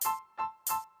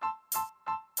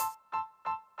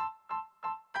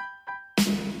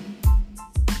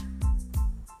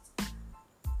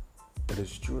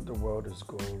is true the world is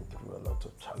going through a lot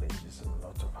of challenges and a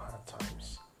lot of hard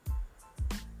times.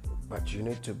 But you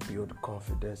need to build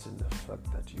confidence in the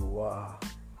fact that you are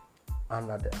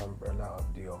under the umbrella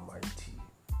of the Almighty.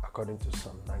 According to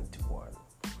Psalm 91,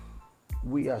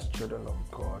 we as children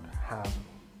of God have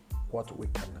what we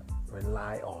can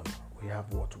rely on. We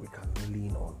have what we can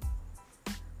lean on.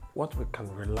 What we can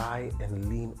rely and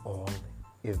lean on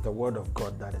is the Word of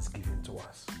God that is given to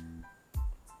us.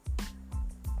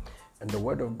 And the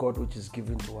Word of God which is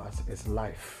given to us is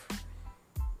life.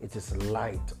 It is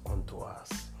light unto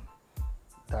us.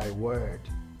 Thy Word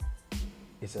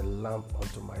is a lamp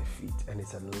unto my feet and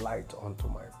it's a light unto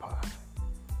my path.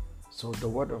 So the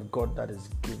Word of God that is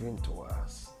given to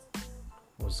us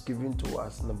was given to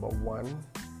us, number one,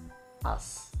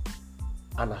 as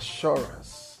an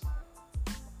assurance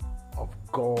of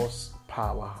God's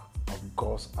power, of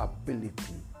God's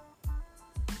ability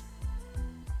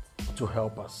to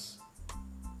help us.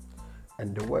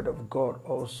 And the Word of God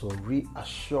also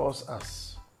reassures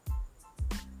us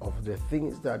of the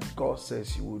things that God says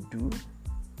He will do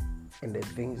and the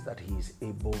things that He is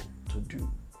able to do.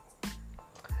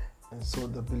 And so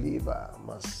the believer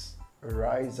must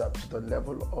rise up to the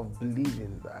level of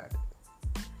believing that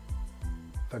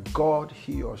the God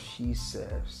he or she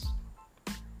serves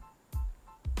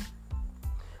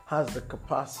has the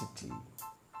capacity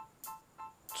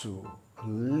to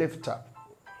lift up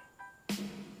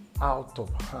out of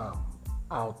harm,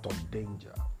 out of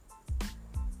danger.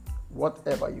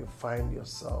 Whatever you find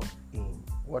yourself in,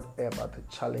 whatever the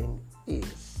challenge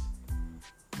is,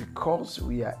 because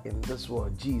we are in this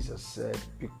world, Jesus said,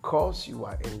 because you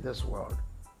are in this world,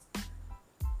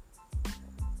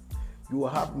 you will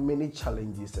have many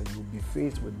challenges and you'll be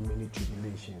faced with many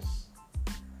tribulations.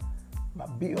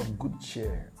 But be of good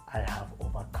cheer, I have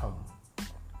overcome.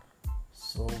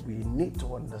 So we need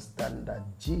to understand that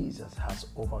Jesus has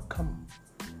overcome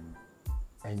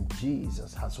and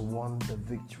Jesus has won the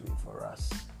victory for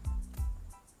us.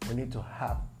 We need to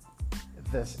have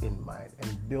this in mind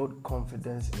and build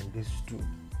confidence in this truth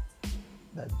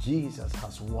that Jesus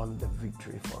has won the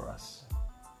victory for us.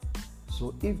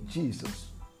 So if Jesus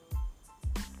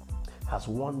has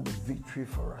won the victory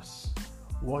for us,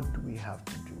 what do we have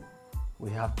to do? We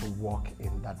have to walk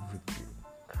in that victory.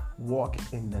 Walk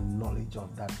in the knowledge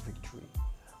of that victory.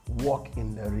 Walk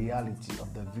in the reality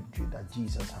of the victory that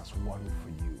Jesus has won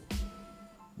for you.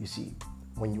 You see,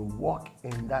 when you walk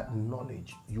in that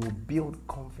knowledge, you build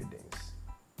confidence.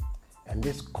 And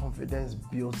this confidence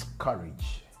builds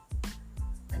courage.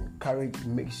 And courage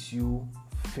makes you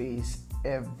face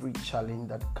every challenge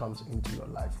that comes into your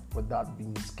life without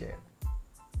being scared.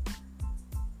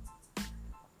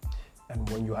 And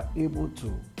when you are able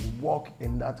to walk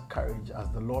in that courage as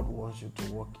the Lord wants you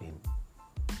to walk in,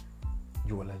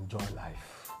 you will enjoy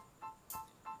life.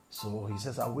 So he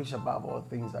says, I wish above all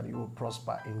things that you will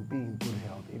prosper and be in good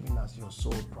health, even as your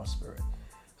soul prospereth.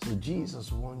 So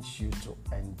Jesus wants you to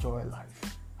enjoy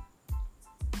life.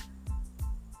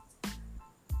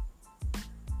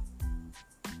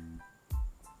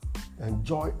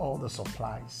 Enjoy all the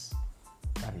supplies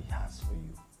that he has for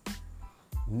you.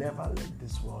 Never let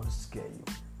this world scare you.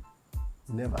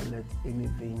 Never let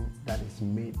anything that is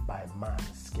made by man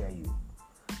scare you.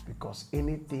 Because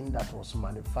anything that was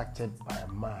manufactured by a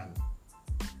man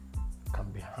can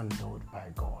be handled by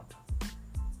God.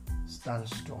 Stand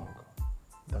strong.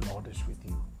 The Lord is with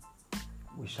you.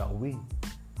 We shall win,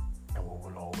 and we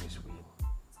will always win.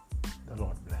 The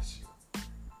Lord bless you.